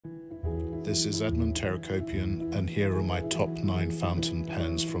This is Edmond Terakopian, and here are my top 9 fountain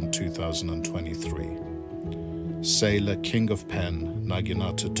pens from 2023. Sailor King of Pen,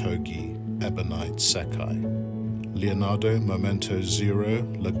 Naginata Togi, Ebonite, Sekkei. Leonardo Momento Zero,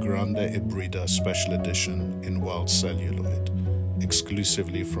 Grande Ibrida Special Edition in wild celluloid,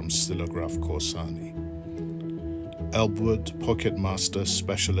 exclusively from Stilograph Corsani. Elbwood Pocketmaster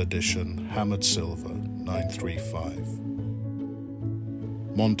Special Edition, Hammered Silver, 935.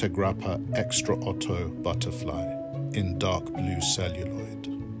 Montegrappa Extra Otto Butterfly in dark blue celluloid.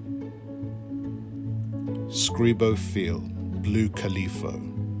 Scribo FEEL Blu Califfo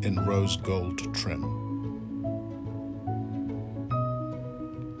in rose gold trim.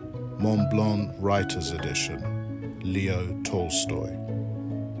 Montblanc Writers Edition, Leo Tolstoy.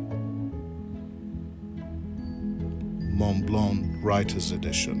 Montblanc Writers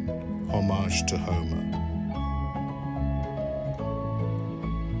Edition, Homage to Homer.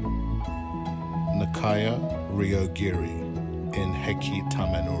 Nakaya Ryogiri in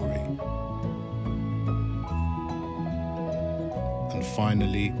Heki-tamenuri. And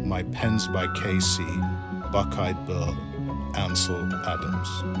finally, my pens by Casey Buckeye Burl, Ansel Adams.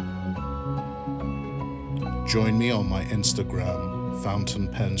 Join me on my Instagram, Fountain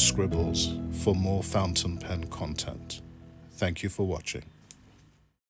Pen Scribbles, for more fountain pen content. Thank you for watching.